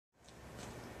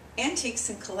Antiques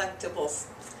and Collectibles.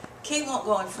 Kate won't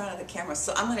go in front of the camera,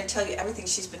 so I'm going to tell you everything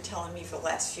she's been telling me for the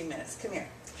last few minutes. Come here.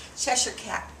 Cheshire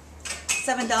Cat.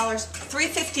 $7,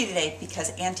 $3.50 today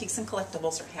because Antiques and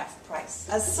Collectibles are half price.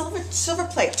 A silver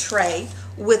plate tray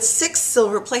with 6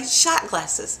 silver plate shot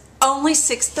glasses. Only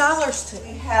 $6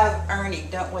 today. We have Ernie.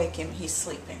 Don't wake him. He's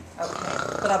sleeping. Okay.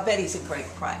 But I bet he's a great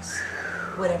price.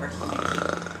 Whatever he may be.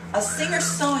 A Singer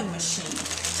sewing machine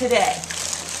today.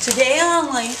 Today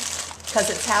only, because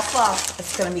it's half off,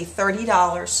 it's going to be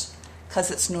 $30 because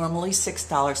it's normally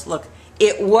 $6. Look,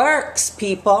 it works,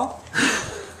 people.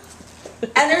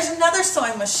 And there's another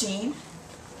sewing machine.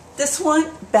 This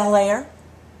one, Bel Air,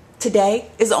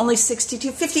 today is only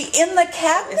 $62.50 in the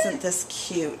cabinet. Isn't this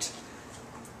cute?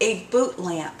 A boot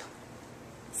lamp,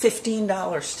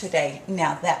 $15 today.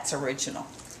 Now that's original.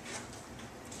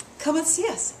 Come and see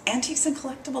us. Antiques and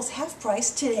Collectibles half price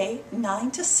today,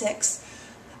 9 to 6.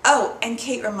 Oh, and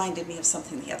Kate reminded me of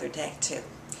something the other day too.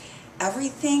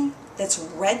 Everything that's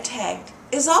red tagged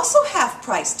is also half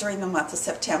price during the month of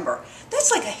September.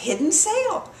 That's like a hidden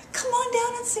sale. Come on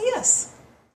down and see us.